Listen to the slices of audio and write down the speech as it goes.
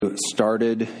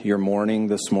Started your morning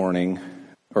this morning,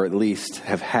 or at least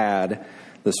have had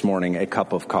this morning a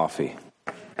cup of coffee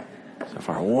so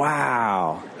far?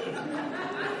 Wow.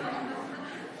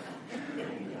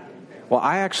 Well,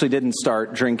 I actually didn't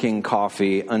start drinking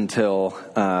coffee until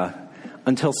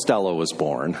Stella was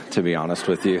born, to be honest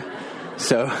with you.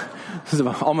 So this is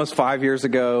almost 5 years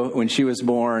ago when she was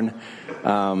born.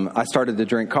 I started to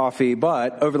drink coffee,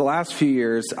 but over the last few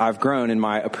years, I've grown in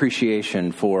my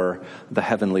appreciation for the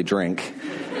heavenly drink.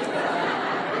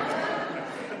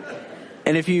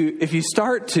 And if you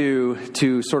start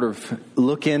to sort of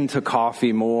look into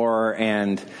coffee more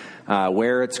and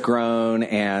where it's grown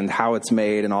and how it's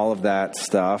made and all of that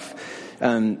stuff,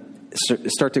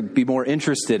 start to be more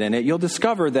interested in it, you'll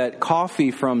discover that coffee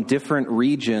from different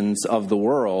regions of the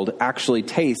world actually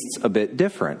tastes a bit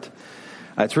different.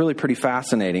 It's really pretty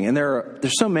fascinating. And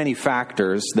there's so many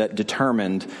factors that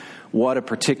determined what a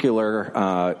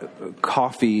particular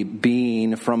coffee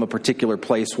bean from a particular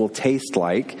place will taste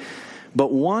like.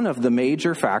 But one of the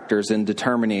major factors in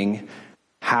determining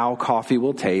how coffee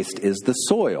will taste is the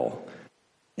soil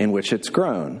in which it's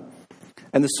grown.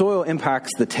 And the soil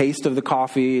impacts the taste of the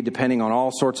coffee, depending on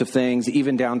all sorts of things,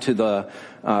 even down to the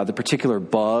particular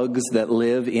bugs that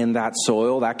live in that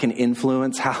soil. That can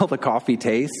influence how the coffee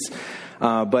tastes.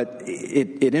 But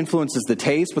it influences the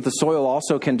taste, but the soil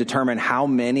also can determine how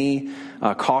many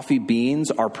coffee beans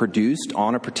are produced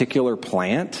on a particular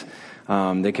plant.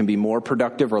 They can be more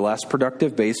productive or less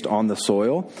productive based on the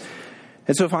soil.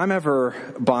 And so if I'm ever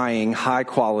buying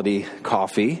high-quality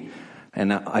coffee,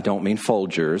 and I don't mean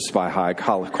Folgers by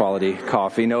high-quality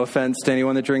coffee. No offense to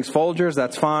anyone that drinks Folgers,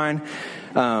 that's fine.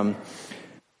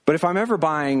 But if I'm ever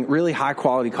buying really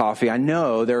high-quality coffee, I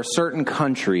know there are certain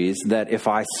countries that if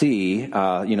I see,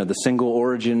 the single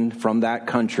origin from that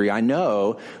country, I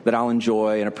know that I'll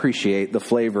enjoy and appreciate the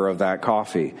flavor of that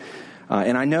coffee.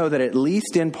 And I know that at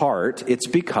least in part, it's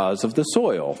because of the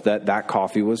soil that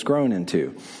coffee was grown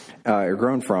into, or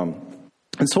grown from.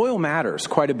 And soil matters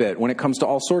quite a bit when it comes to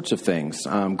all sorts of things.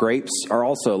 Grapes are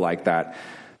also like that,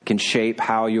 can shape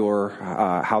how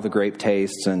the grape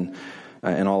tastes and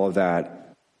all of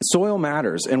that. Soil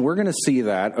matters, and we're going to see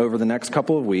that over the next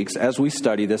couple of weeks as we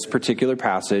study this particular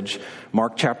passage,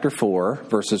 Mark chapter 4,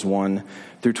 verses 1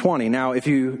 through 20. Now, if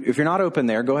you're not open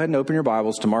there, go ahead and open your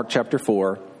Bibles to Mark chapter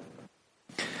 4.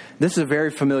 This is a very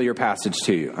familiar passage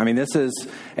to you. I mean, this is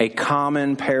a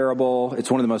common parable.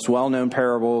 It's one of the most well-known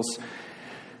parables.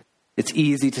 It's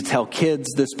easy to tell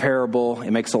kids this parable.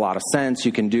 It makes a lot of sense.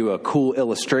 You can do a cool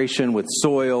illustration with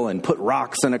soil and put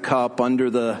rocks in a cup under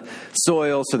the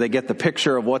soil so they get the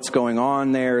picture of what's going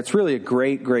on there. It's really a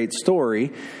great, great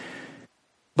story.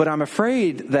 But I'm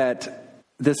afraid that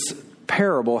this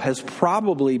parable has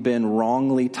probably been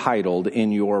wrongly titled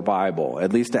in your Bible.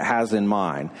 At least it has in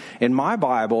mine. In my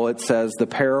Bible, it says the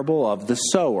parable of the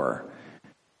sower.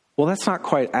 Well, that's not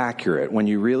quite accurate when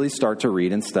you really start to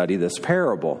read and study this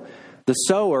parable. The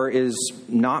sower is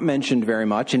not mentioned very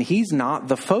much, and he's not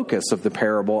the focus of the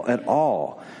parable at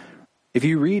all. If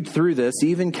you read through this,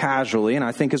 even casually, and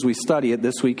I think as we study it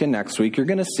this week and next week, you're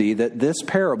going to see that this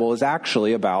parable is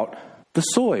actually about the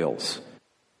soils.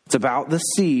 It's about the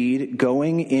seed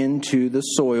going into the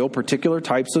soil, particular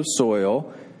types of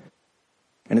soil,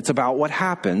 and it's about what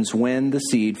happens when the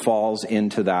seed falls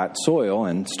into that soil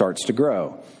and starts to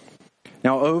grow.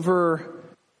 Now,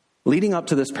 leading up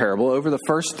to this parable, over the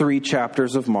first 3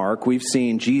 chapters of Mark, we've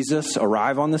seen Jesus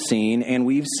arrive on the scene, and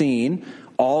we've seen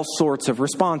all sorts of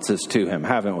responses to him,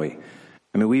 haven't we?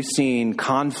 I mean, we've seen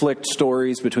conflict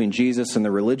stories between Jesus and the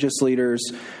religious leaders.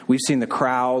 We've seen the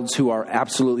crowds who are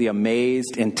absolutely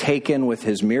amazed and taken with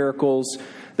his miracles.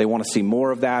 They want to see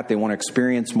more of that. They want to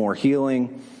experience more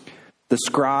healing. The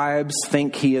scribes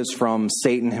think he is from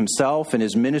Satan himself, and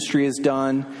his ministry is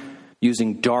done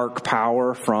using dark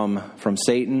power from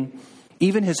Satan.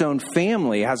 Even his own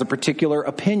family has a particular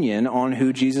opinion on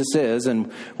who Jesus is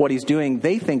and what he's doing.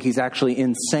 They think he's actually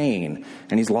insane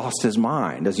and he's lost his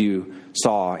mind, as you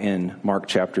saw in Mark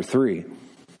chapter 3.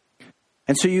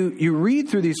 And so you read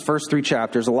through these first 3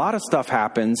 chapters, a lot of stuff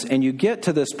happens, and you get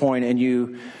to this point and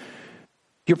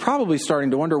you're probably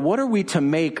starting to wonder, what are we to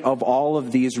make of all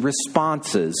of these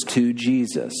responses to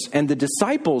Jesus? And the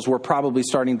disciples were probably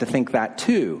starting to think that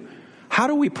too. How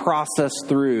do we process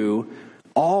through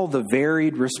all the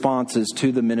varied responses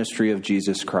to the ministry of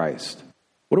Jesus Christ?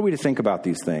 What are we to think about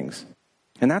these things?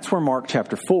 And that's where Mark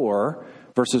chapter 4,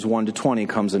 verses 1 to 20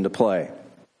 comes into play.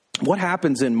 What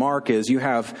happens in Mark is you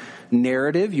have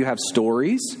narrative, you have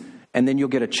stories, and then you'll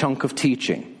get a chunk of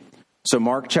teaching. So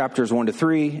Mark chapters 1 to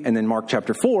 3, and then Mark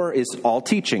chapter 4 is all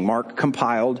teaching. Mark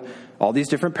compiled all these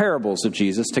different parables of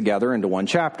Jesus together into one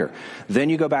chapter. Then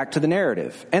you go back to the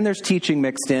narrative, and there's teaching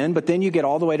mixed in, but then you get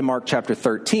all the way to Mark chapter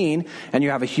 13, and you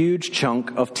have a huge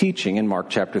chunk of teaching in Mark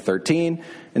chapter 13,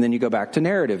 and then you go back to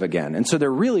narrative again. And so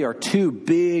there really are two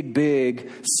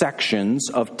big sections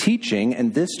of teaching,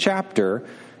 and this chapter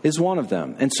is one of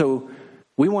them. And so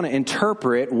we want to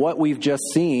interpret what we've just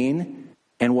seen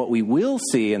and what we will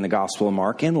see in the Gospel of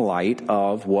Mark in light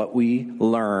of what we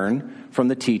learn from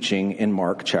the teaching in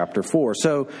Mark chapter 4.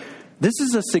 So this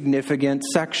is a significant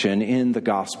section in the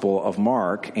Gospel of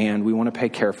Mark, and we want to pay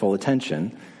careful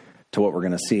attention to what we're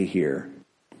going to see here.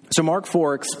 So Mark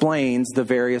 4 explains the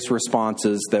various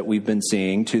responses that we've been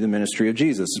seeing to the ministry of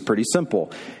Jesus. It's pretty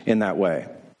simple in that way.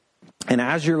 And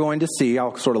as you're going to see,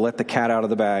 I'll sort of let the cat out of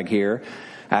the bag here.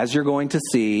 As you're going to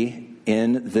see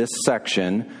in this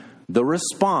section, the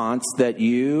response that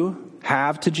you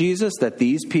have to Jesus, that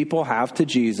these people have to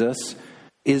Jesus,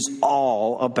 is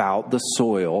all about the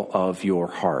soil of your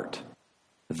heart.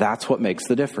 That's what makes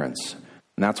the difference.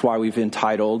 And that's why we've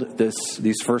entitled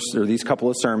these couple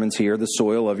of sermons here, The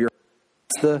Soil of Your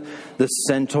Heart. It's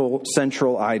the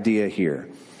central idea here.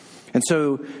 And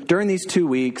so during these 2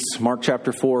 weeks, Mark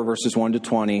chapter 4, verses 1 to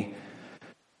 20,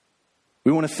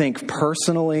 we want to think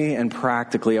personally and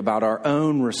practically about our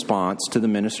own response to the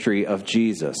ministry of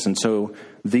Jesus. And so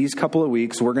these couple of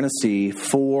weeks, we're going to see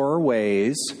 4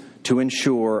 ways to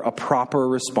ensure a proper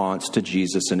response to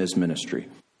Jesus and his ministry.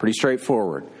 Pretty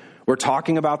straightforward. We're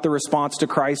talking about the response to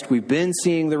Christ. We've been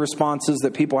seeing the responses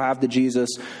that people have to Jesus.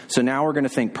 So now we're going to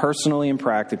think personally and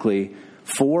practically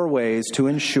 4 ways to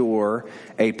ensure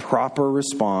a proper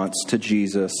response to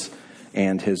Jesus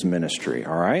and his ministry.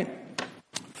 All right?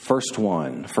 First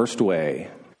way,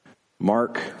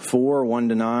 Mark 4, 1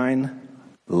 to 9,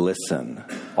 listen.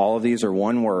 All of these are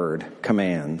one word,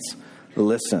 commands.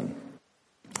 Listen.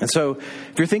 And so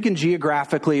if you're thinking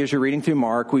geographically as you're reading through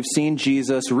Mark, we've seen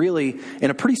Jesus really in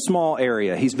a pretty small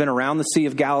area. He's been around the Sea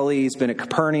of Galilee. He's been at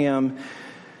Capernaum.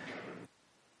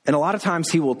 And a lot of times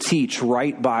he will teach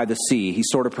right by the sea. He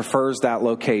sort of prefers that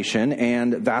location.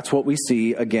 And that's what we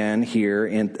see again here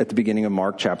at the beginning of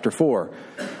Mark chapter 4.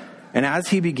 And as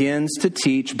he begins to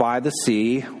teach by the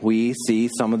sea, we see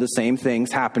some of the same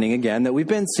things happening again that we've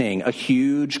been seeing. A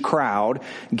huge crowd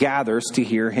gathers to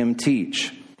hear him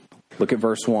teach. Look at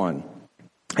verse 1.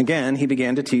 Again, he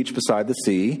began to teach beside the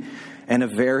sea, and a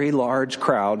very large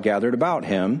crowd gathered about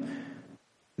him.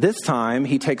 This time,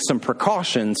 he takes some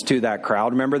precautions to that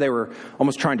crowd. Remember, they were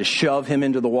almost trying to shove him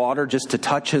into the water just to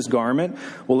touch his garment.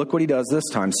 Well, look what he does this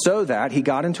time. So that he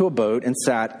got into a boat and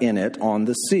sat in it on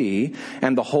the sea,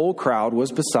 and the whole crowd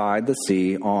was beside the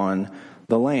sea on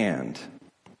the land.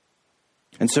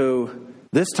 And so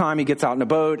this time he gets out in a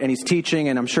boat and he's teaching,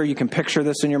 and I'm sure you can picture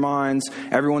this in your minds.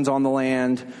 Everyone's on the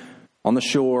land, on the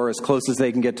shore, as close as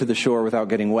they can get to the shore without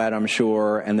getting wet, I'm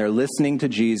sure, and they're listening to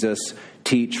Jesus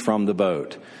teach from the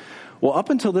boat. Well, up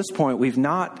until this point, we've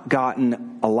not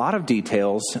gotten a lot of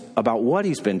details about what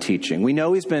he's been teaching. We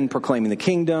know he's been proclaiming the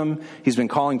kingdom. He's been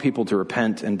calling people to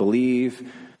repent and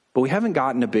believe. But we haven't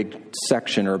gotten a big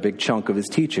section or a big chunk of his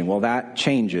teaching. Well, that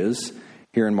changes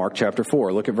here in Mark chapter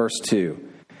 4. Look at verse 2.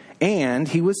 And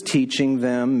he was teaching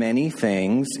them many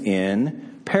things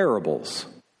in parables.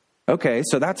 Okay,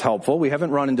 so that's helpful. We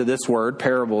haven't run into this word,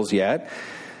 parables, yet.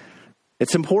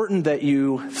 It's important that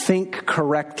you think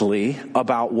correctly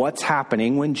about what's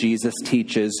happening when Jesus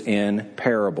teaches in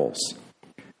parables.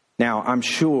 Now, I'm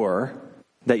sure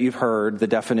that you've heard the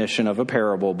definition of a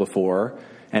parable before,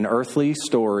 an earthly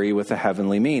story with a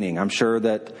heavenly meaning. I'm sure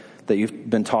that you've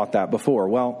been taught that before.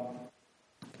 Well,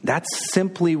 that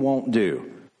simply won't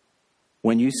do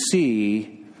when you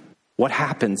see what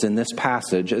happens in this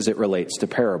passage as it relates to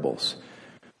parables.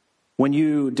 When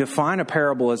you define a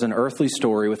parable as an earthly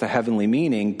story with a heavenly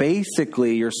meaning,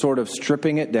 basically you're sort of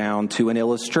stripping it down to an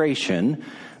illustration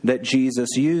that Jesus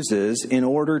uses in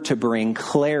order to bring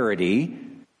clarity,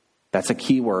 that's a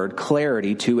key word,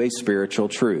 clarity to a spiritual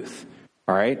truth.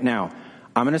 All right, now,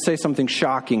 I'm going to say something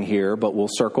shocking here, but we'll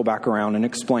circle back around and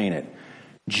explain it.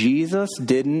 Jesus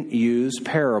didn't use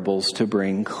parables to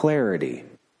bring clarity.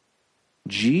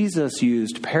 Jesus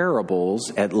used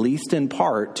parables, at least in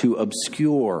part, to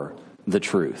obscure the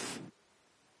truth.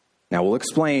 Now, we'll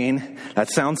explain. That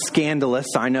sounds scandalous,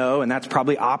 I know, and that's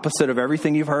probably opposite of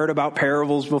everything you've heard about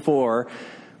parables before,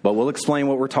 but we'll explain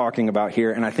what we're talking about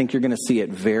here, and I think you're going to see it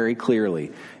very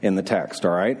clearly in the text,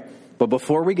 all right? But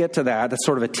before we get to that, that's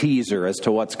sort of a teaser as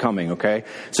to what's coming, okay?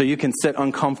 So you can sit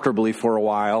uncomfortably for a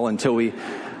while until we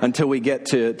get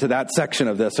to that section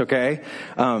of this, okay?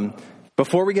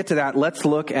 Before we get to that, let's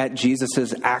look at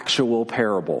Jesus' actual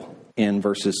parable in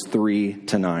verses 3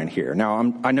 to 9 here.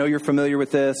 Now, I know you're familiar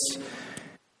with this.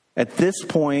 At this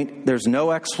point, there's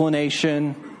no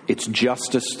explanation. It's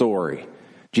just a story.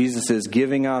 Jesus is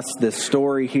giving us this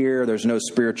story here. There's no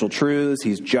spiritual truths.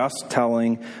 He's just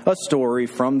telling a story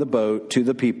from the boat to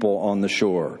the people on the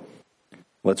shore.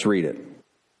 Let's read it.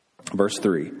 Verse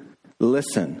 3.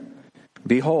 Listen,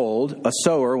 behold, a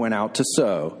sower went out to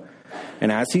sow.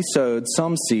 And as he sowed,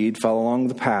 some seed fell along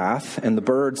the path, and the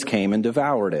birds came and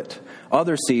devoured it.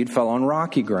 Other seed fell on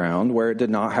rocky ground, where it did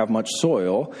not have much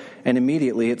soil, and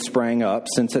immediately it sprang up,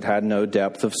 since it had no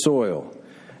depth of soil.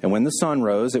 And when the sun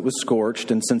rose, it was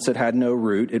scorched, and since it had no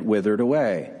root, it withered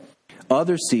away.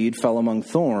 Other seed fell among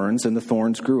thorns, and the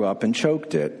thorns grew up and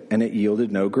choked it, and it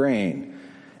yielded no grain.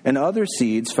 And other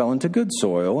seeds fell into good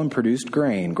soil and produced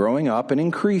grain, growing up and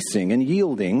increasing and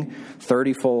yielding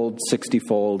 30-fold,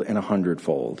 60-fold, and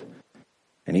 100-fold.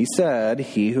 And he said,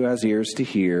 he who has ears to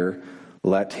hear,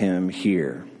 let him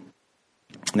hear.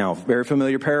 Now, very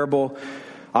familiar parable.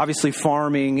 Obviously,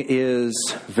 farming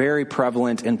is very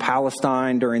prevalent in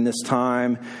Palestine during this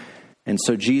time. And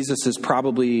so Jesus is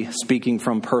probably speaking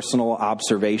from personal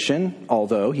observation,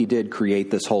 although he did create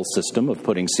this whole system of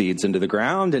putting seeds into the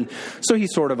ground. And so he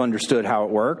sort of understood how it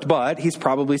worked, but he's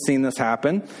probably seen this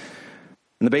happen.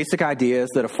 And the basic idea is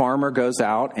that a farmer goes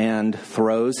out and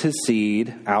throws his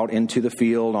seed out into the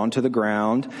field, onto the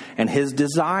ground. And his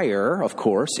desire, of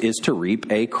course, is to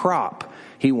reap a crop.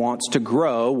 He wants to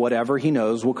grow whatever he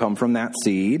knows will come from that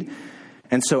seed.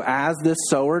 And so as this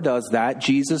sower does that,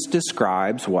 Jesus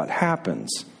describes what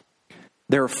happens.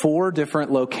 There are 4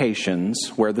 different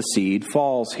locations where the seed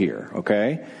falls here,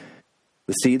 okay?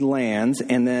 The seed lands,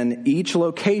 and then each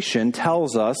location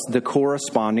tells us the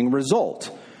corresponding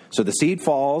result. So the seed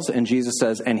falls, and Jesus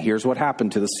says, and here's what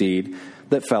happened to the seed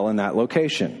that fell in that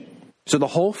location. So the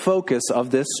whole focus of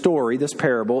this story, this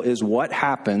parable, is what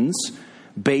happens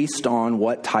based on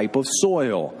what type of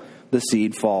soil the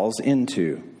seed falls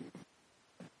into.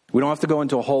 We don't have to go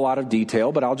into a whole lot of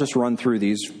detail, but I'll just run through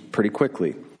these pretty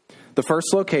quickly. The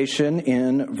first location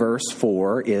in verse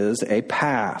 4 is a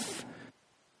path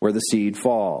where the seed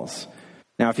falls.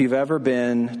 Now, if you've ever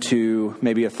been to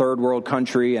maybe a third world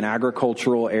country, an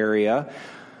agricultural area,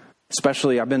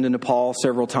 especially I've been to Nepal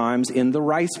several times, in the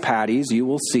rice paddies, you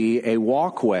will see a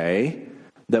walkway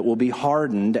that will be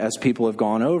hardened as people have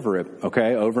gone over it,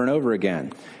 okay, over and over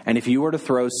again. And if you were to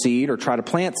throw seed or try to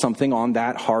plant something on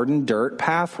that hardened dirt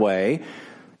pathway,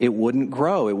 it wouldn't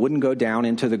grow. It wouldn't go down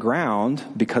into the ground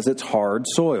because it's hard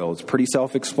soil. It's pretty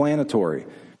self-explanatory.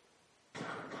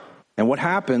 And what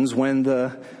happens when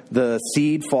the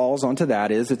seed falls onto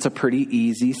that is it's a pretty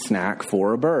easy snack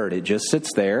for a bird. It just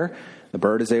sits there. The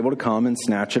bird is able to come and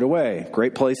snatch it away.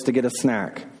 Great place to get a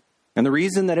snack. And the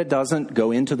reason that it doesn't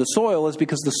go into the soil is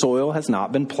because the soil has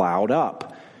not been plowed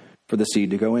up for the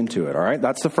seed to go into it. All right,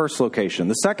 that's the first location.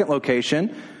 The second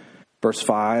location, verse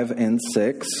 5 and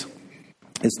 6,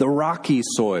 is the rocky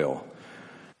soil.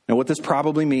 Now, what this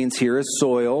probably means here is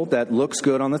soil that looks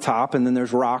good on the top, and then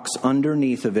there's rocks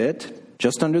underneath of it,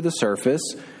 just under the surface.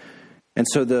 And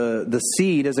so the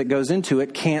seed, as it goes into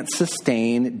it, can't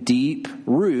sustain deep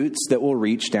roots that will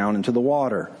reach down into the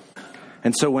water.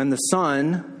 And so when the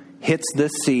sun hits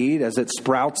this seed, as it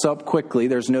sprouts up quickly,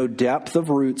 there's no depth of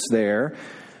roots there.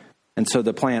 And so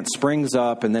the plant springs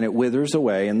up and then it withers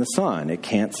away in the sun. It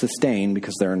can't sustain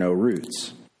because there are no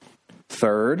roots.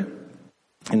 Third,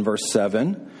 in verse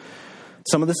 7,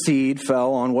 some of the seed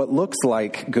fell on what looks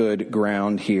like good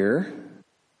ground here.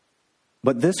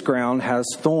 But this ground has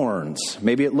thorns.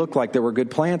 Maybe it looked like there were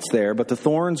good plants there, but the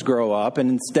thorns grow up,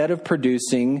 and instead of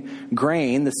producing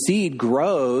grain, the seed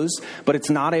grows, but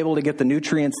it's not able to get the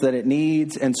nutrients that it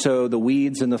needs, and so the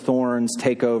weeds and the thorns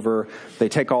take over. They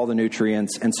take all the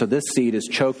nutrients, and so this seed is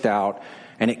choked out,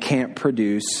 and it can't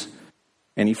produce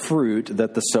any fruit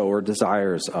that the sower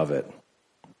desires of it.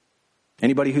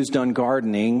 Anybody who's done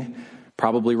gardening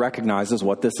probably recognizes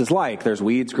what this is like. There's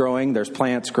weeds growing, there's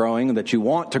plants growing that you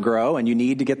want to grow, and you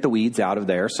need to get the weeds out of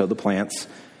there so the plants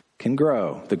can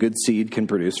grow. The good seed can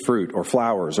produce fruit or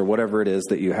flowers or whatever it is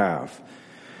that you have.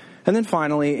 And then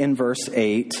finally, in verse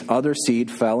 8, other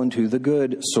seed fell into the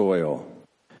good soil.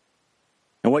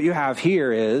 And what you have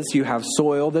here is you have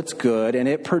soil that's good, and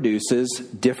it produces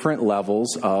different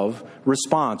levels of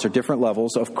response or different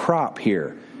levels of crop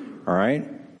here. All right?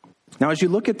 Now, as you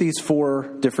look at these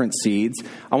 4 different seeds,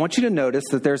 I want you to notice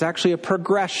that there's actually a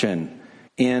progression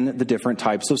in the different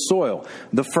types of soil.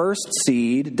 The first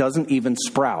seed doesn't even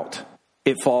sprout.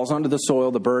 It falls onto the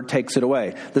soil, the bird takes it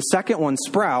away. The second one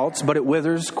sprouts, but it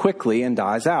withers quickly and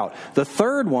dies out. The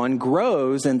third one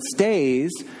grows and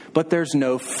stays, but there's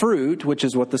no fruit, which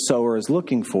is what the sower is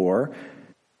looking for.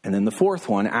 And then the fourth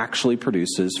one actually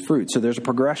produces fruit. So there's a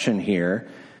progression here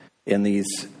in the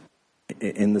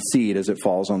seed as it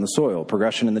falls on the soil,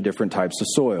 progression in the different types of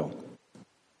soil.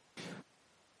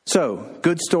 So,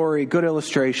 good story, good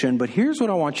illustration, but here's what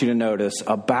I want you to notice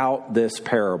about this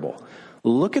parable.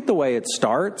 Look at the way it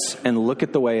starts and look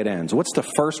at the way it ends. What's the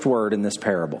first word in this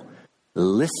parable?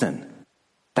 Listen.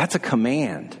 That's a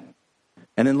command.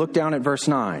 And then look down at verse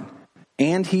 9.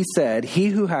 And he said, he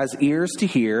who has ears to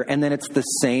hear, and then it's the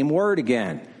same word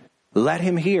again. Let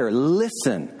him hear.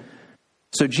 Listen.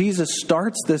 So Jesus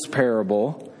starts this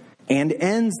parable and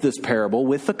ends this parable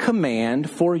with a command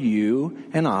for you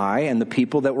and I and the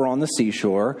people that were on the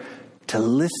seashore to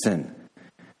listen.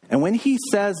 And when he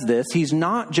says this, he's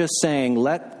not just saying,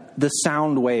 let the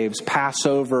sound waves pass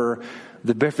over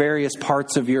the various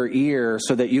parts of your ear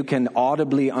so that you can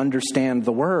audibly understand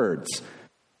the words.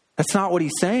 That's not what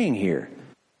he's saying here.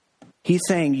 He's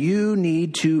saying you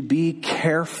need to be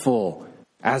careful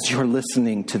as you're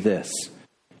listening to this.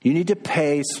 You need to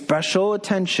pay special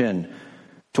attention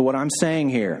to what I'm saying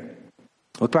here.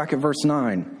 Look back at verse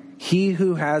 9. He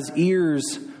who has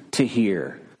ears to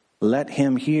hear, let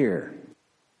him hear.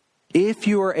 If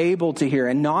you are able to hear,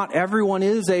 and not everyone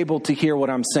is able to hear what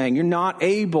I'm saying. You're not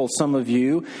able, some of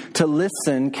you, to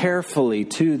listen carefully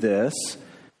to this.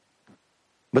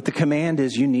 But the command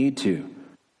is you need to.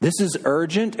 This is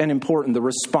urgent and important. The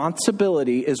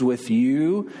responsibility is with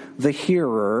you, the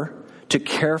hearer, to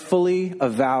carefully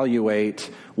evaluate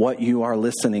what you are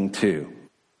listening to.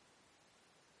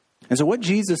 And so what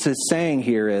Jesus is saying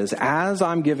here is, as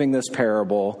I'm giving this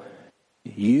parable,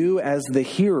 you as the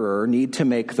hearer need to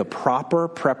make the proper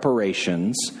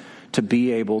preparations to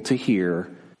be able to hear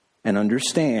and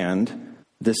understand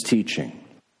this teaching.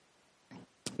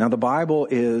 Now, the Bible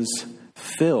is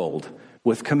filled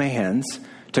with commands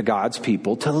to God's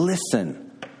people to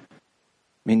listen. I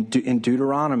mean, in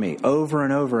Deuteronomy, over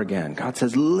and over again, God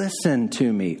says, listen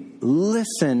to me,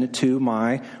 listen to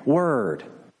my word.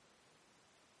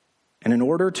 And in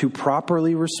order to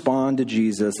properly respond to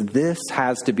Jesus, this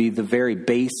has to be the very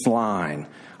baseline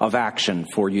of action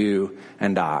for you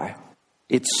and I.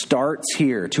 It starts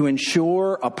here. To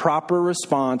ensure a proper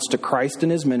response to Christ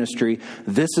and his ministry,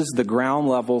 this is the ground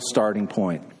level starting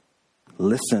point.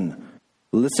 Listen.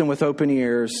 Listen with open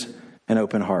ears and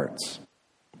open hearts.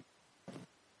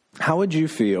 How would you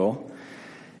feel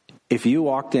if you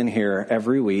walked in here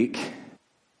every week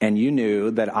and you knew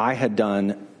that I had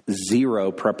done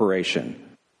zero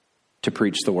preparation to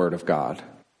preach the word of God?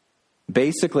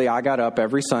 Basically, I got up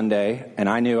every Sunday and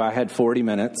I knew I had 40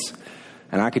 minutes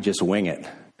and I could just wing it.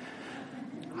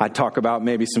 I'd talk about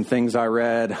maybe some things I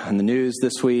read on the news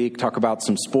this week, talk about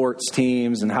some sports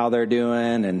teams and how they're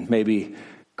doing, and maybe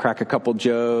crack a couple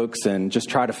jokes and just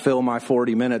try to fill my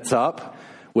 40 minutes up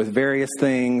with various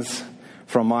things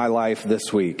from my life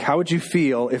this week. How would you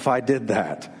feel if I did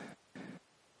that?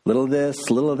 Little of this,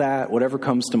 little of that, whatever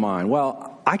comes to mind.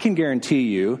 Well, I can guarantee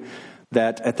you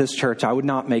that at this church, I would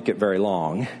not make it very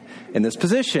long in this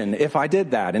position if I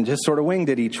did that and just sort of winged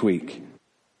it each week.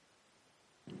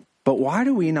 But why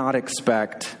do we not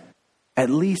expect at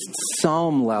least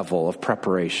some level of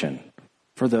preparation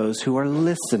for those who are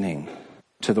listening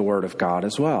to the word of God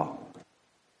as well?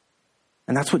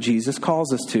 And that's what Jesus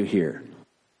calls us to here.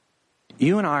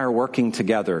 You and I are working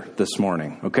together this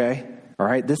morning, okay? All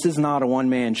right? This is not a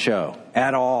one-man show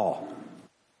at all.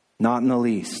 Not in the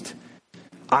least.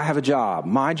 I have a job.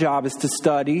 My job is to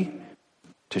study,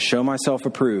 to show myself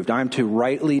approved. I'm to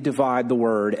rightly divide the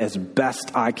word as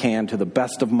best I can to the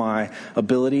best of my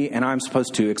ability, and I'm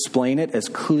supposed to explain it as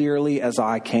clearly as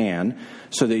I can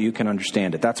so that you can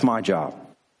understand it. That's my job.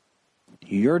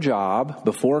 Your job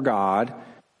before God,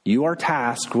 you are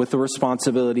tasked with the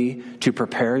responsibility to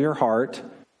prepare your heart,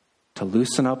 to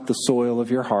loosen up the soil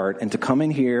of your heart, and to come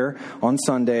in here on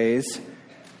Sundays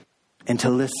and to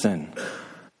listen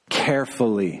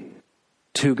carefully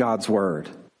to God's word.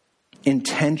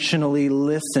 Intentionally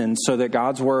listen so that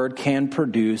God's word can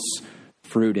produce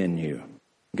fruit in you.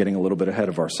 I'm getting a little bit ahead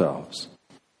of ourselves.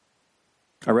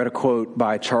 I read a quote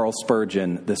by Charles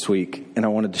Spurgeon this week, and I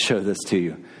wanted to show this to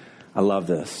you. I love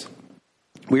this.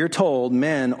 We are told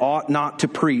men ought not to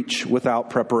preach without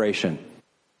preparation.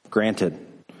 Granted.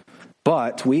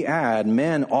 But we add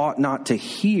men ought not to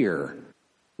hear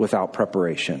without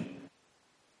preparation.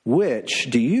 Which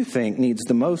do you think needs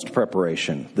the most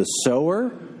preparation, the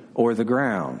sower or the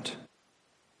ground?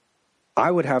 I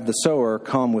would have the sower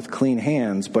come with clean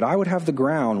hands, but I would have the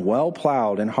ground well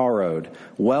plowed and harrowed,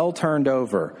 well turned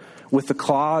over, with the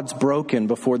clods broken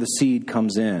before the seed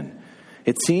comes in.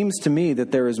 It seems to me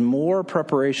that there is more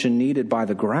preparation needed by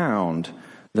the ground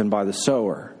than by the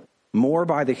sower, more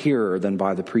by the hearer than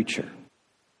by the preacher.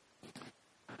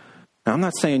 Now, I'm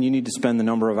not saying you need to spend the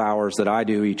number of hours that I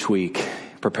do each week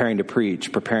preparing to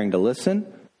preach, preparing to listen.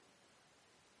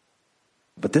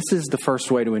 But this is the first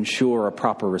way to ensure a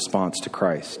proper response to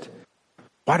Christ.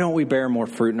 Why don't we bear more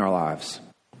fruit in our lives?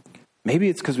 Maybe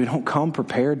it's because we don't come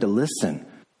prepared to listen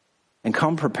and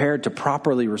come prepared to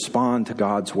properly respond to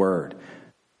God's word.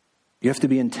 You have to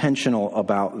be intentional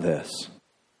about this.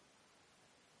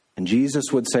 And Jesus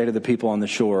would say to the people on the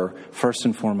shore, first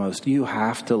and foremost, you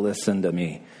have to listen to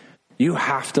me. You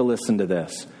have to listen to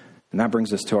this. And that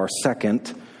brings us to our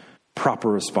second proper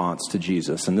response to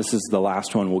Jesus. And this is the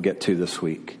last one we'll get to this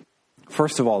week.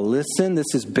 First of all, listen.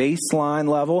 This is baseline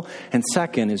level. And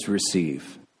second is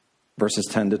receive. Verses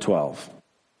 10 to 12.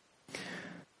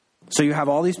 So you have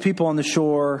all these people on the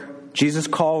shore. Jesus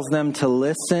calls them to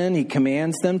listen. He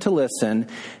commands them to listen.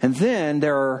 And then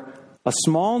there are a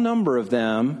small number of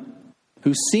them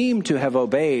who seem to have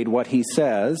obeyed what he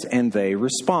says, and they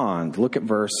respond. Look at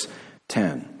verse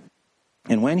 10.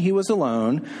 And when he was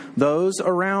alone, those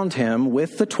around him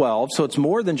with the 12, so it's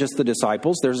more than just the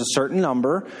disciples, there's a certain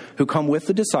number who come with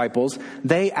the disciples,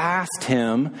 they asked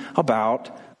him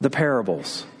about the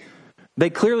parables. They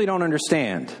clearly don't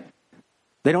understand.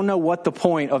 They don't know what the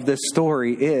point of this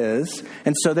story is,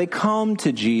 and so they come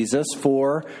to Jesus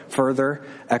for further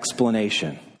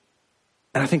explanation.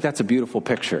 And I think that's a beautiful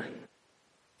picture.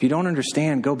 If you don't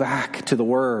understand, go back to the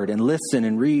Word and listen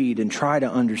and read and try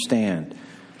to understand.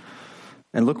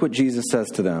 And look what Jesus says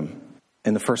to them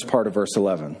in the first part of verse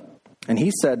 11. And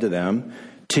he said to them,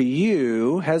 to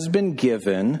you has been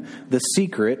given the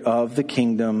secret of the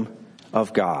kingdom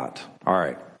of God. All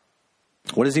right.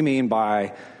 What does he mean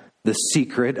by the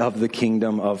secret of the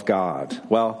kingdom of God?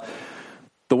 Well,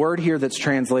 the word here that's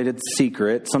translated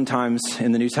secret, sometimes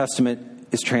in the New Testament,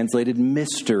 is translated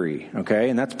mystery. Okay.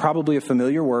 And that's probably a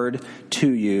familiar word to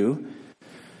you.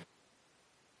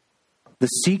 The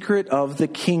secret of the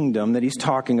kingdom that he's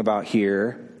talking about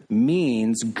here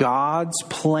means God's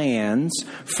plans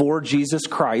for Jesus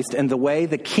Christ and the way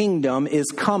the kingdom is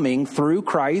coming through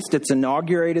Christ. It's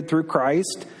inaugurated through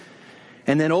Christ.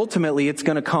 And then ultimately it's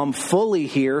going to come fully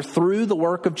here through the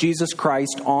work of Jesus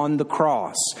Christ on the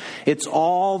cross. It's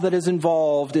all that is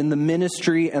involved in the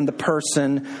ministry and the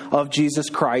person of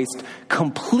Jesus Christ,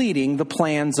 completing the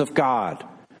plans of God.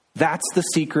 That's the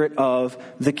secret of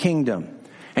the kingdom.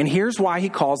 And here's why he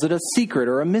calls it a secret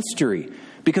or a mystery.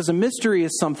 Because a mystery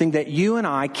is something that you and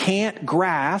I can't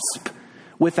grasp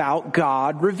without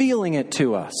God revealing it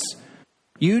to us.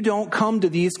 You don't come to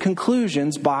these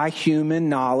conclusions by human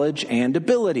knowledge and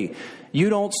ability. You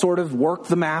don't sort of work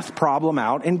the math problem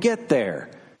out and get there.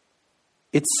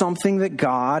 It's something that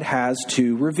God has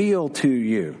to reveal to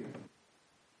you.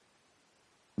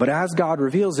 But as God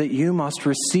reveals it, you must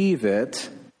receive it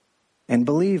and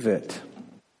believe it.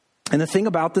 And the thing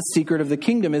about the secret of the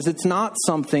kingdom is it's not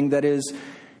something that is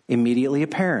immediately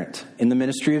apparent in the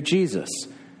ministry of Jesus.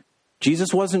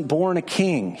 Jesus wasn't born a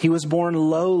king. He was born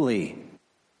lowly.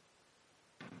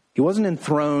 He wasn't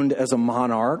enthroned as a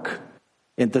monarch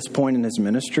at this point in his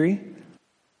ministry.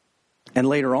 And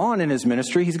later on in his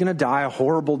ministry, he's going to die a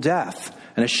horrible death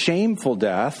and a shameful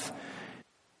death.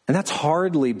 And that's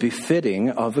hardly befitting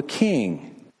of a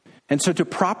king. And so to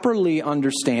properly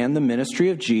understand the ministry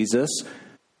of Jesus,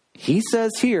 he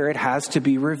says here it has to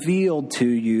be revealed to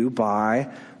you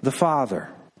by the Father.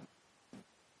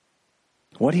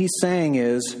 What he's saying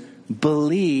is,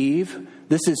 believe.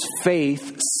 This is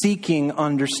faith seeking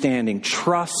understanding.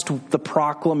 Trust the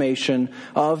proclamation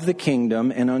of the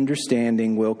kingdom and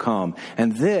understanding will come.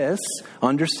 And this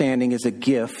understanding is a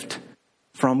gift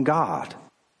from God.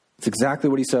 It's exactly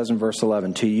what he says in verse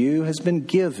 11. To you has been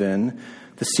given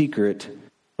the secret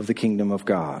of the kingdom of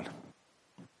God.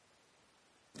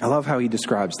 I love how he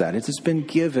describes that. It has been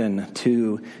given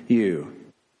to you.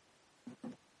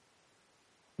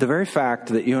 The very fact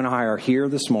that you and I are here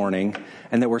this morning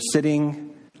and that we're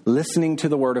sitting listening to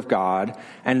the Word of God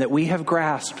and that we have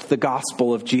grasped the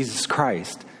gospel of Jesus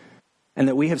Christ and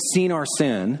that we have seen our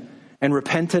sin and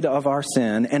repented of our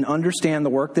sin and understand the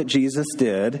work that Jesus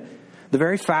did, the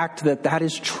very fact that that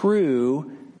is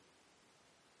true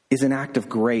is an act of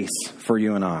grace for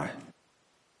you and I.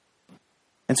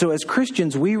 And so as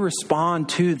Christians, we respond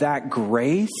to that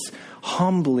grace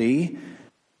humbly,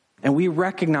 and we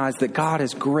recognize that God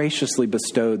has graciously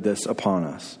bestowed this upon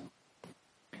us.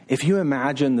 If you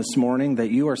imagine this morning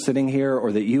that you are sitting here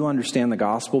or that you understand the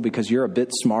gospel because you're a bit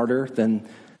smarter than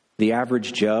the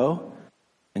average Joe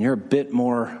and you're a bit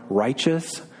more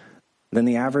righteous than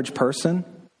the average person,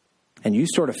 and you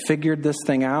sort of figured this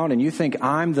thing out and you think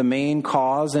I'm the main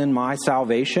cause in my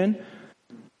salvation,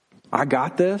 I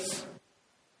got this,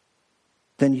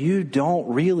 then you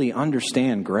don't really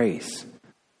understand grace.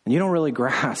 And you don't really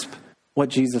grasp what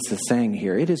Jesus is saying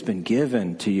here. It has been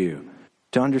given to you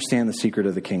to understand the secret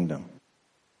of the kingdom.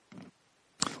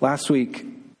 Last week,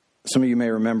 some of you may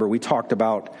remember, we talked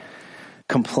about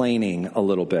complaining a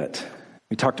little bit.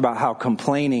 We talked about how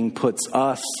complaining puts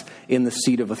us in the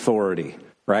seat of authority,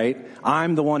 right?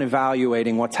 I'm the one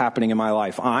evaluating what's happening in my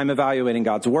life. I'm evaluating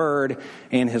God's word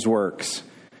and his works.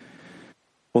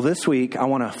 Well, this week, I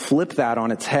want to flip that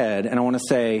on its head, and I want to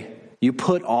say, you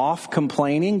put off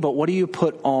complaining, but what do you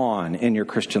put on in your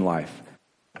Christian life?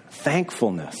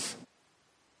 Thankfulness.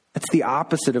 It's the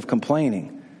opposite of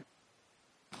complaining.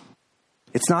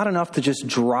 It's not enough to just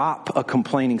drop a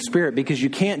complaining spirit, because you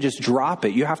can't just drop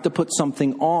it. You have to put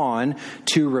something on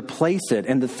to replace it.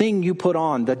 And the thing you put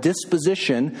on, the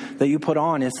disposition that you put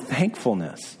on, is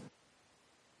thankfulness.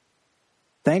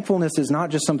 Thankfulness is not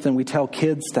just something we tell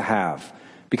kids to have,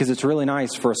 because it's really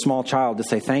nice for a small child to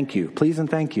say thank you, please and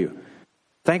thank you.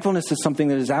 Thankfulness is something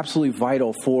that is absolutely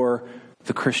vital for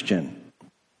the Christian.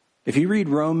 If you read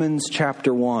Romans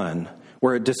chapter 1,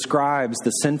 where it describes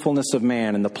the sinfulness of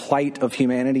man and the plight of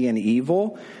humanity and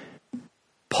evil,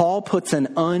 Paul puts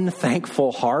an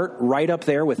unthankful heart right up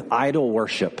there with idol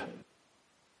worship.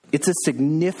 It's a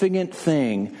significant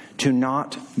thing to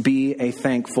not be a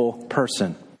thankful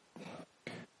person.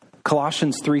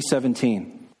 Colossians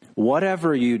 3:17.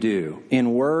 Whatever you do,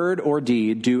 in word or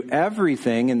deed, do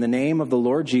everything in the name of the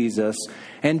Lord Jesus,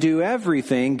 and do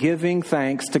everything giving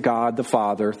thanks to God the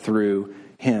Father through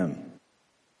him.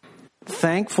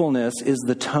 Thankfulness is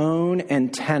the tone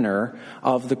and tenor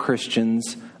of the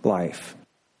Christian's life.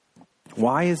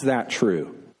 Why is that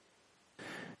true?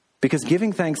 Because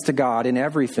giving thanks to God in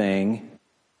everything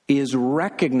is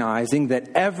recognizing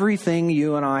that everything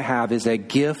you and I have is a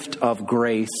gift of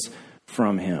grace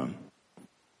from him.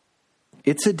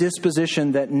 It's a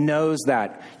disposition that knows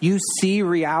that. You see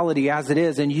reality as it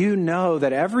is, and you know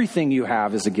that everything you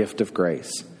have is a gift of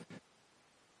grace.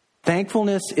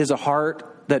 Thankfulness is a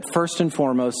heart that first and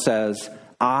foremost says,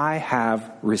 I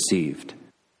have received.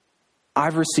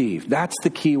 I've received. That's the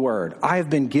key word. I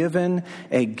have been given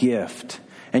a gift.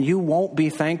 And you won't be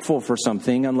thankful for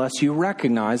something unless you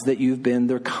recognize that you've been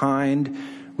the kind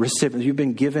recipient. You've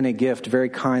been given a gift very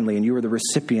kindly, and you were the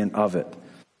recipient of it.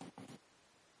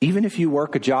 Even if you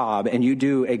work a job and you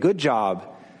do a good job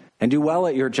and do well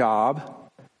at your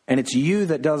job, and it's you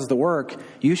that does the work,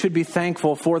 you should be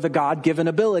thankful for the God-given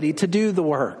ability to do the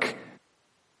work.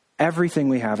 Everything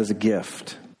we have is a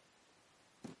gift.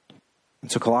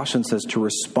 And so Colossians says to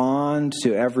respond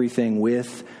to everything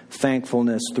with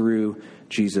thankfulness through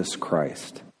Jesus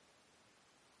Christ.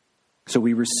 So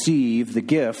we receive the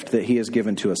gift that he has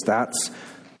given to us. That's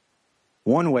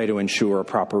one way to ensure a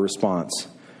proper response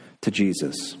to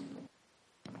Jesus.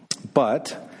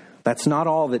 But that's not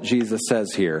all that Jesus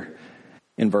says here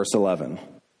in verse 11.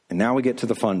 And now we get to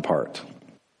the fun part.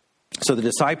 So the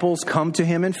disciples come to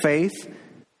him in faith,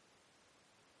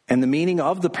 and the meaning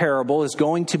of the parable is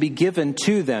going to be given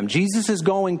to them. Jesus is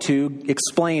going to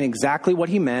explain exactly what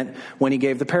he meant when he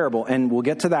gave the parable. And we'll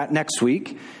get to that next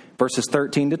week, verses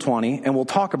 13 to 20, and we'll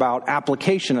talk about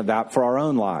application of that for our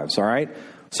own lives, all right?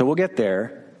 So we'll get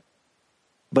there.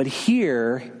 But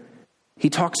here, he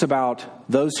talks about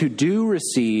those who do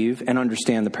receive and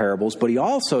understand the parables, but he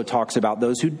also talks about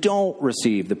those who don't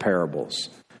receive the parables.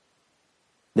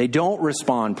 They don't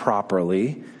respond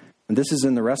properly. And this is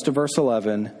in the rest of verse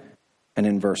 11 and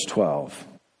in verse 12.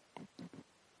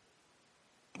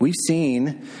 We've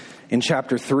seen in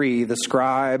chapter 3, the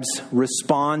scribes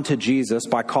respond to Jesus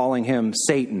by calling him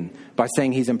Satan, by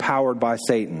saying he's empowered by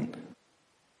Satan.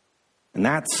 And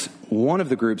that's one of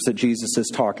the groups that Jesus is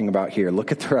talking about here.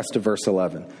 Look at the rest of verse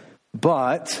 11.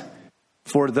 But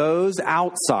for those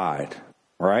outside,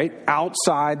 right?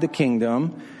 Outside the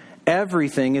kingdom,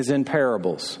 everything is in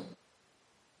parables.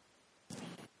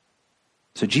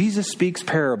 So Jesus speaks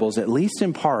parables, at least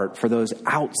in part, for those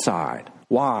outside.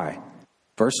 Why?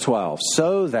 Verse 12.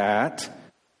 So that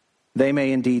they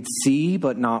may indeed see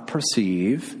but not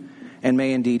perceive, and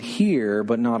may indeed hear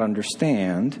but not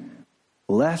understand,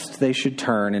 lest they should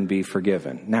turn and be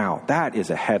forgiven. Now, that is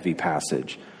a heavy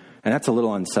passage, and that's a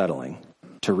little unsettling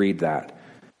to read that.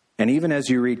 And even as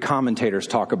you read commentators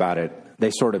talk about it,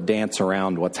 they sort of dance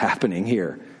around what's happening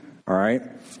here. All right?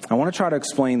 I want to try to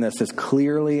explain this as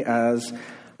clearly as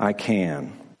I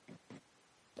can.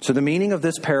 So the meaning of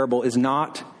this parable is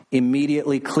not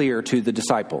immediately clear to the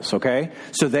disciples, okay?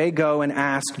 So they go and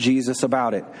ask Jesus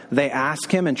about it. They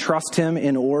ask him and trust him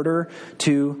in order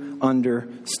to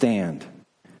understand.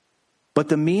 But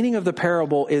the meaning of the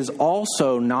parable is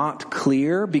also not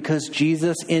clear because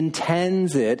Jesus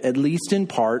intends it, at least in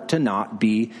part, to not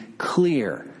be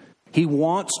clear. He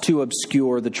wants to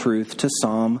obscure the truth to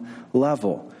some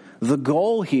level. The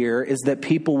goal here is that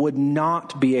people would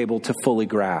not be able to fully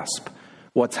grasp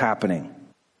what's happening.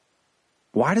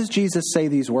 Why does Jesus say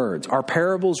these words? Are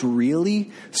parables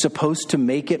really supposed to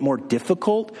make it more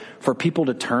difficult for people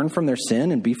to turn from their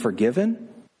sin and be forgiven?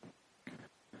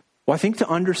 Well, I think to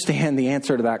understand the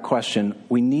answer to that question,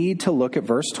 we need to look at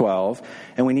verse 12,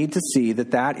 and we need to see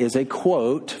that that is a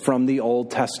quote from the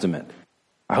Old Testament.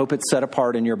 I hope it's set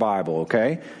apart in your Bible,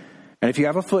 okay? And if you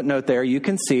have a footnote there, you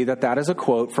can see that that is a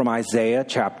quote from Isaiah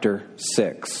chapter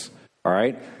 6, all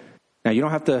right? Now, you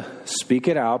don't have to speak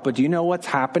it out, but do you know what's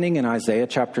happening in Isaiah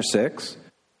chapter 6?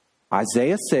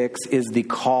 Isaiah 6 is the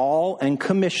call and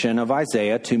commission of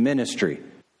Isaiah to ministry.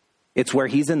 It's where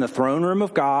he's in the throne room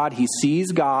of God. He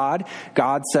sees God.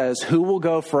 God says, "Who will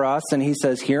go for us?" And he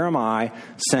says, "Here am I,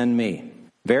 send me."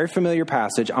 Very familiar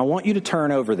passage. I want you to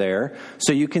turn over there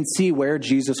so you can see where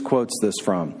Jesus quotes this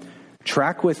from.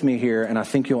 Track with me here, and I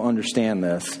think you'll understand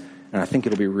this, and I think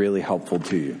it'll be really helpful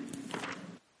to you.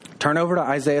 Turn over to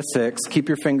Isaiah 6. Keep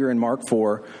your finger in Mark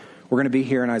 4. We're going to be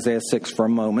here in Isaiah 6 for a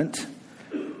moment.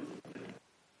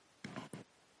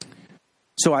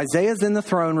 So Isaiah's in the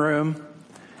throne room.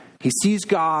 He sees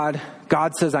God.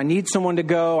 God says, "I need someone to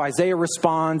go." Isaiah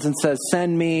responds and says,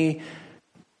 "Send me."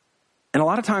 And a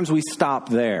lot of times we stop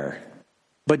there.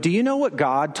 But do you know what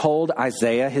God told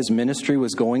Isaiah his ministry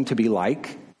was going to be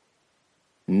like?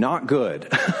 Not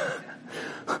good.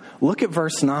 Look at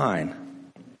verse 9.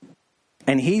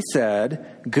 And he said,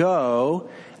 "Go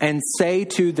and say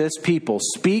to this people,"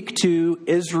 speak to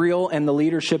Israel and the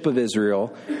leadership of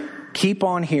Israel, "keep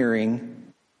on hearing,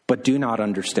 but do not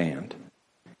understand.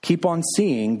 Keep on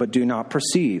seeing, but do not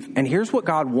perceive." And here's what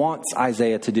God wants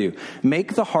Isaiah to do.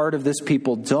 "Make the heart of this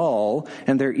people dull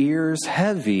and their ears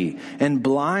heavy, and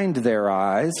blind their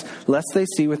eyes, lest they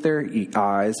see with their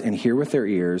eyes and hear with their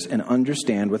ears and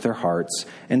understand with their hearts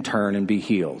and turn and be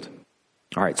healed."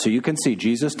 All right, so you can see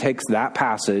Jesus takes that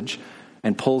passage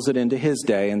and pulls it into his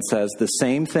day and says the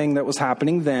same thing that was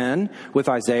happening then with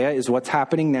Isaiah is what's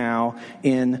happening now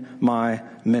in my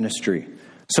ministry.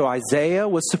 So Isaiah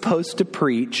was supposed to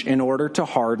preach in order to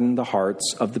harden the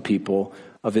hearts of the people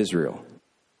of Israel.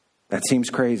 That seems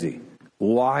crazy.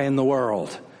 Why in the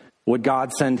world would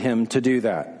God send him to do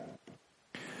that?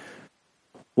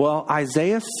 Well,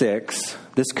 Isaiah 6,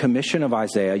 this commission of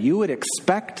Isaiah, you would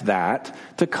expect that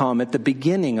to come at the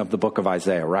beginning of the book of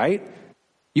Isaiah, right?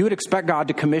 You would expect God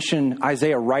to commission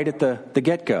Isaiah right at the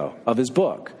get-go of his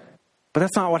book. But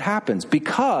that's not what happens,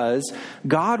 because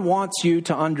God wants you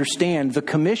to understand the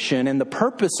commission and the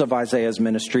purpose of Isaiah's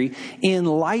ministry in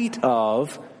light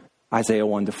of Isaiah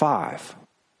 1 to 5.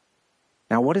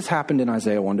 Now, what has happened in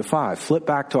Isaiah 1 to 5? Flip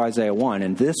back to Isaiah 1,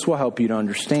 and this will help you to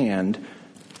understand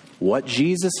what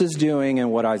Jesus is doing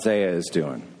and what Isaiah is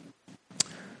doing.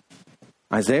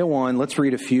 Isaiah 1, let's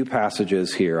read a few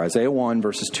passages here. Isaiah 1,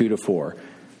 verses 2 to 4.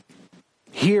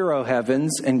 "Hear, O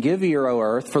heavens, and give ear, O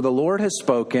earth, for the Lord has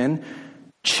spoken.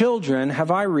 Children have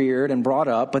I reared and brought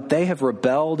up, but they have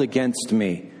rebelled against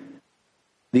me.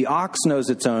 The ox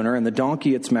knows its owner, and the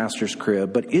donkey its master's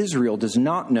crib, but Israel does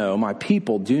not know, my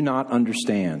people do not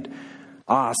understand.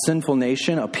 Ah, sinful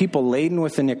nation, a people laden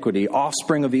with iniquity,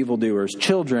 offspring of evildoers,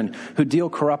 children who deal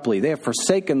corruptly. They have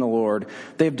forsaken the Lord.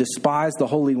 They have despised the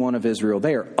Holy One of Israel.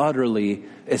 They are utterly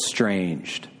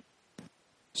estranged."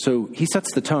 So he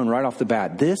sets the tone right off the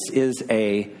bat. This is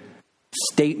a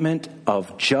statement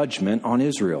of judgment on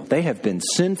Israel. They have been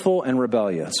sinful and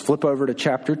rebellious. Flip over to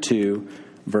chapter 2,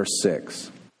 verse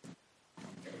 6.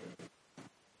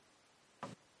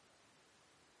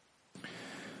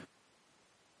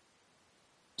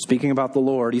 Speaking about the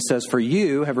Lord, he says, "For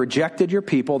you have rejected your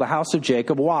people, the house of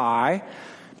Jacob." Why?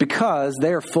 "Because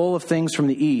they are full of things from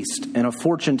the east and of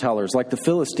fortune tellers like the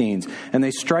Philistines, and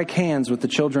they strike hands with the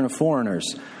children of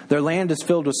foreigners. Their land is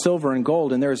filled with silver and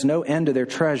gold, and there is no end to their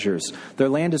treasures. Their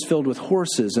land is filled with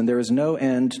horses, and there is no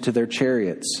end to their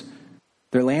chariots.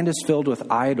 Their land is filled with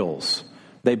idols.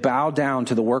 They bow down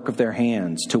to the work of their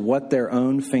hands, to what their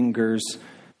own fingers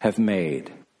have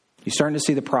made." You starting to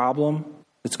see the problem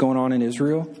that's going on in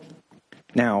Israel?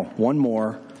 Now, one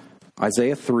more.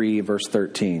 Isaiah 3, verse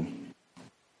 13.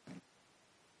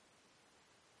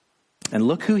 And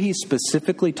look who he's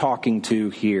specifically talking to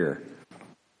here.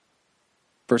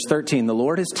 Verse 13, the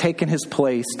Lord has taken his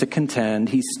place to contend.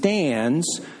 He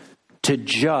stands to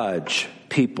judge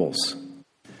peoples.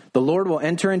 The Lord will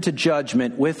enter into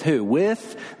judgment with who?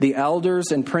 With the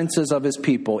elders and princes of his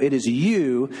people. It is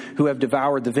you who have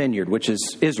devoured the vineyard, which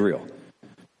is Israel.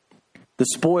 The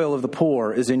spoil of the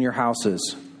poor is in your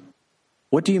houses.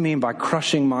 What do you mean by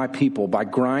crushing my people, by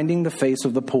grinding the face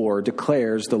of the poor,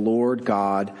 declares the Lord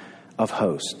God of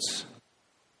hosts.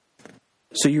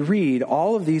 So you read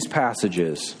all of these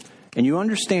passages, and you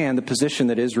understand the position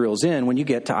that Israel's in when you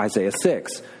get to Isaiah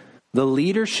 6. The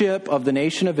leadership of the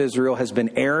nation of Israel has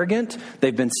been arrogant,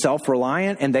 they've been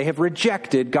self-reliant, and they have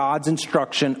rejected God's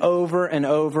instruction over and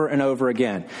over and over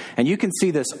again. And you can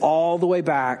see this all the way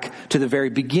back to the very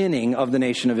beginning of the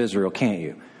nation of Israel, can't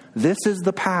you? This is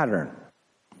the pattern.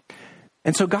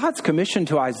 And so God's commission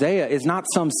to Isaiah is not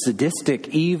some sadistic,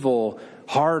 evil,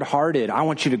 hard-hearted, I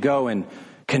want you to go and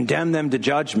condemn them to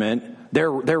judgment. They're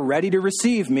ready to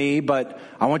receive me, but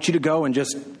I want you to go and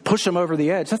just push them over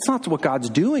the edge. That's not what God's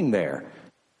doing there.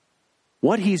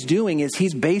 What he's doing is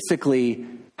he's basically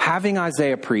having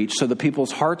Isaiah preach so the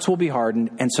people's hearts will be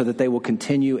hardened and so that they will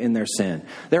continue in their sin.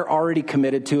 They're already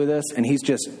committed to this, and he's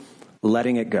just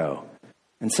letting it go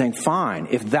and saying, fine,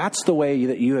 if that's the way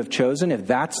that you have chosen, if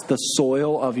that's the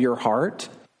soil of your heart,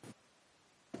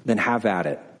 then have at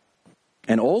it.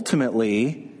 And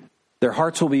ultimately, their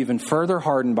hearts will be even further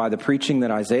hardened by the preaching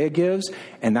that Isaiah gives,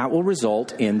 and that will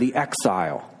result in the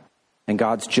exile and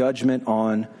God's judgment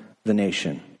on the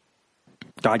nation.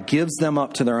 God gives them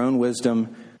up to their own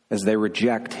wisdom as they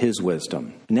reject his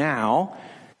wisdom. Now,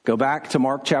 go back to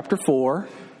Mark chapter 4.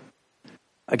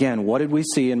 Again, what did we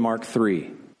see in Mark 3?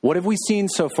 What have we seen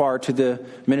so far to the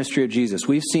ministry of Jesus?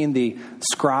 We've seen the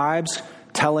scribes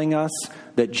telling us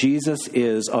that Jesus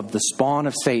is of the spawn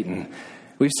of Satan.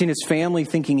 We've seen his family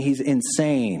thinking he's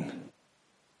insane.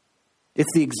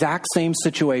 It's the exact same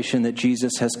situation that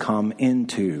Jesus has come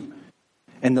into.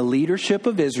 And the leadership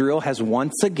of Israel has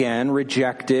once again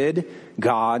rejected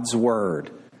God's word.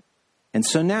 And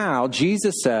so now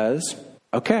Jesus says,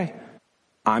 okay,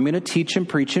 I'm going to teach and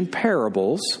preach in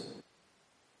parables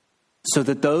so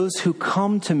that those who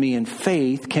come to me in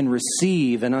faith can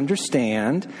receive and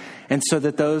understand, and so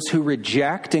that those who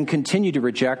reject and continue to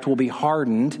reject will be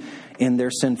hardened in their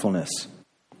sinfulness.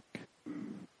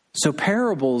 So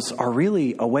parables are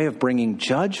really a way of bringing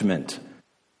judgment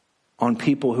on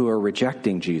people who are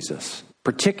rejecting Jesus,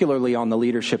 particularly on the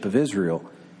leadership of Israel.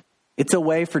 It's a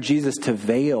way for Jesus to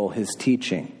veil his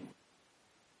teaching.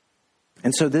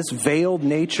 And so this veiled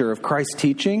nature of Christ's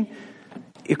teaching,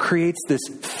 it creates this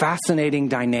fascinating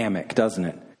dynamic, doesn't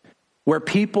it? Where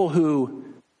people who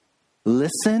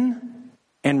listen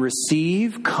and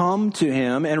receive come to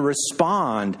him and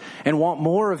respond and want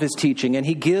more of his teaching, and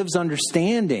he gives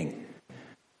understanding.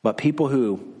 But people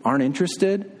who aren't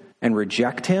interested and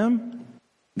reject him,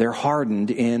 they're hardened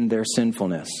in their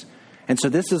sinfulness. And so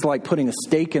this is like putting a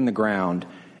stake in the ground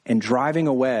and driving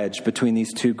a wedge between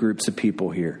these two groups of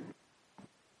people here.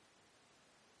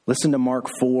 Listen to Mark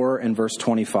 4 and verse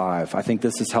 25. I think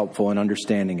this is helpful in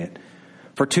understanding it.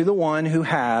 For to the one who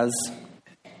has,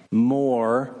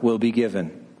 more will be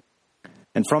given.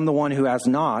 And from the one who has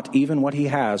not, even what he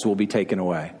has will be taken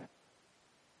away.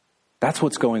 That's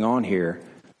what's going on here.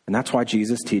 And that's why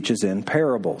Jesus teaches in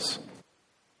parables.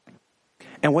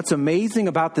 And what's amazing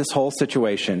about this whole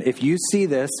situation, if you see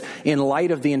this in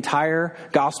light of the entire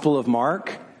Gospel of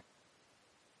Mark,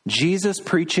 Jesus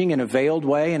preaching in a veiled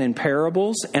way and in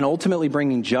parables and ultimately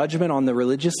bringing judgment on the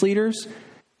religious leaders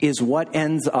is what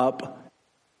ends up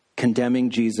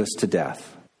condemning Jesus to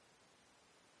death.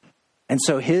 And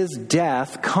so his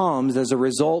death comes as a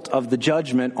result of the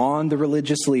judgment on the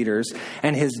religious leaders,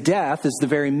 and his death is the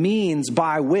very means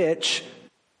by which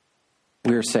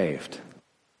we are saved.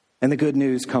 And the good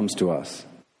news comes to us.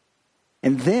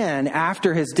 And then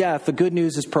after his death, the good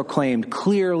news is proclaimed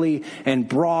clearly and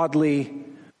broadly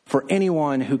for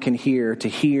anyone who can hear to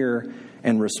hear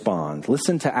and respond.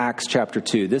 Listen to Acts chapter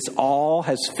 2. This all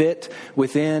has fit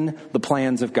within the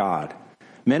plans of God.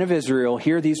 Men of Israel,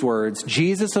 hear these words.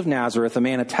 Jesus of Nazareth, a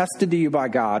man attested to you by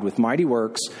God with mighty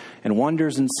works and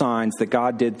wonders and signs that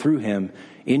God did through him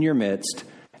in your midst.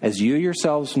 As you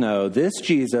yourselves know, this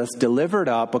Jesus delivered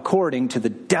up according to the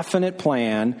definite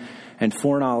plan and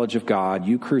foreknowledge of God,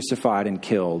 you crucified and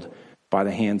killed by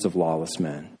the hands of lawless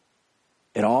men.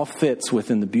 It all fits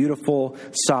within the beautiful,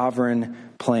 sovereign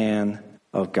plan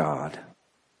of God.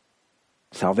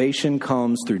 Salvation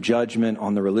comes through judgment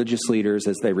on the religious leaders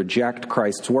as they reject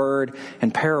Christ's word,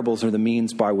 and parables are the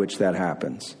means by which that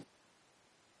happens.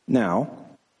 Now,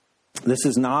 this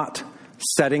is not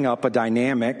setting up a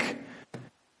dynamic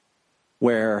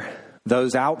where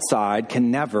those outside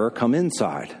can never come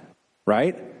inside,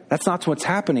 right? That's not what's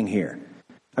happening here.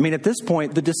 I mean, at this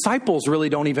point, the disciples really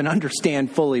don't even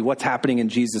understand fully what's happening in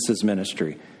Jesus'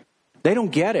 ministry. They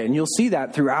don't get it, and you'll see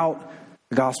that throughout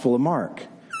the Gospel of Mark.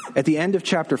 At the end of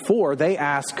chapter 4, they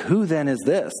ask, who then is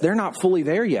this? They're not fully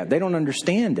there yet. They don't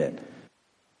understand it.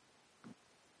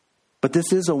 But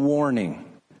this is a warning,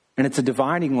 and it's a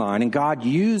dividing line, and God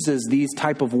uses these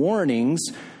type of warnings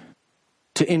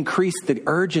to increase the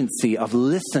urgency of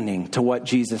listening to what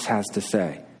Jesus has to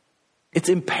say. It's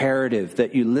imperative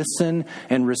that you listen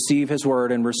and receive his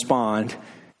word and respond,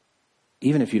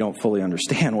 even if you don't fully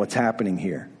understand what's happening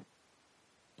here.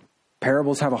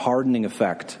 Parables have a hardening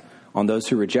effect on those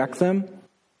who reject them.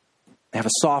 They have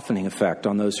a softening effect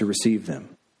on those who receive them.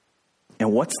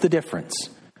 And what's the difference?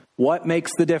 What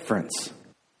makes the difference?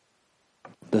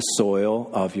 The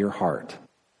soil of your heart.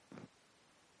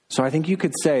 So I think you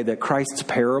could say that Christ's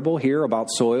parable here about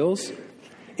soils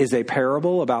is a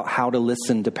parable about how to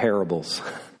listen to parables.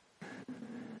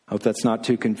 I hope that's not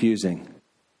too confusing.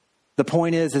 The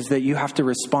point is that you have to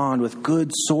respond with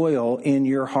good soil in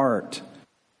your heart.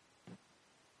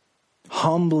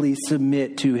 Humbly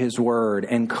submit to his word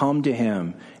and come to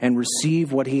him and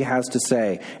receive what he has to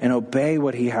say and obey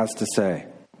what he has to say.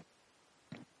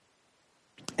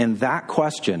 And that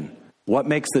question, what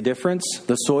makes the difference?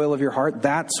 The soil of your heart?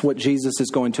 That's what Jesus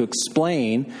is going to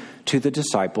explain to the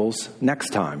disciples next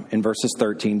time in verses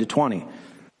 13 to 20.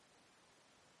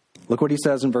 Look what he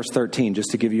says in verse 13,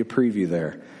 just to give you a preview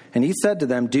there. And he said to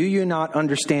them, do you not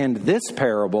understand this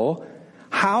parable?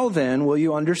 How then will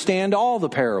you understand all the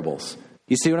parables?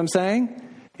 You see what I'm saying?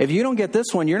 If you don't get this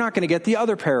one, you're not going to get the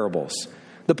other parables.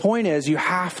 The point is, you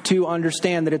have to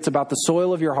understand that it's about the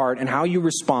soil of your heart and how you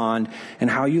respond and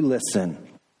how you listen.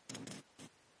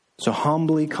 So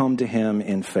humbly come to him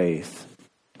in faith.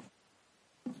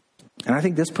 And I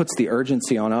think this puts the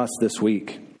urgency on us this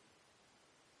week.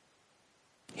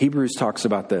 Hebrews talks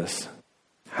about this.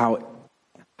 How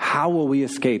will we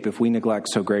escape if we neglect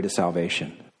so great a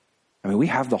salvation? I mean, we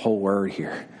have the whole word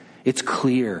here. It's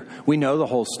clear. We know the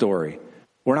whole story.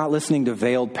 We're not listening to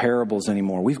veiled parables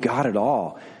anymore. We've got it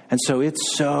all. And so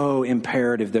it's so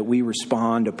imperative that we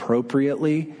respond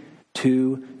appropriately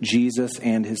to Jesus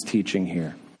and his teaching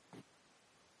here.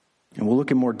 And we'll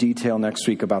look in more detail next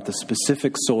week about the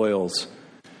specific soils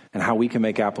and how we can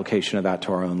make application of that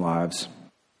to our own lives.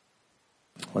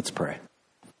 Let's pray.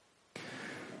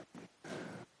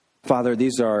 Father,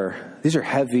 these are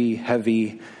heavy,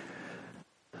 heavy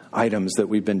items that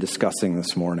we've been discussing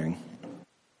this morning.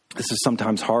 This is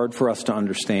sometimes hard for us to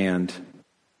understand.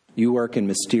 You work in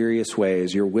mysterious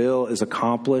ways. Your will is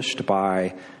accomplished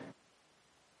by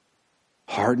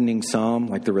hardening some,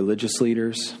 like the religious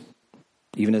leaders,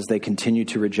 even as they continue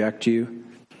to reject you.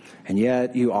 And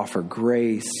yet you offer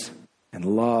grace and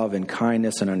love and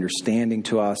kindness and understanding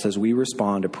to us as we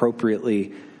respond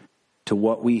appropriately to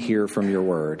what we hear from your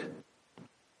word.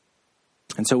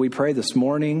 And so we pray this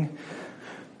morning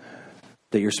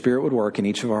that your Spirit would work in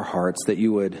each of our hearts, that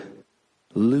you would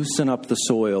loosen up the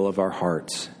soil of our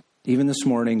hearts. Even this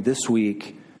morning, this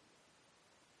week,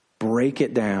 break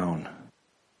it down,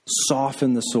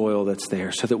 soften the soil that's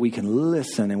there so that we can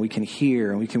listen and we can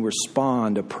hear and we can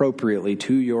respond appropriately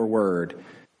to your word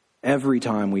every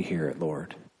time we hear it,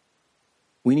 Lord.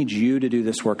 We need you to do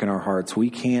this work in our hearts. We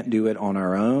can't do it on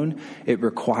our own. It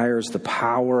requires the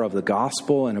power of the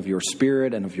gospel and of your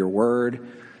Spirit and of your word.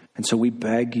 And so we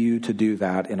beg you to do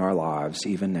that in our lives,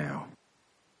 even now.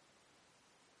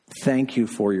 Thank you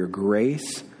for your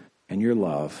grace and your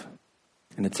love.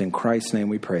 And it's in Christ's name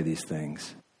we pray these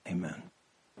things. Amen.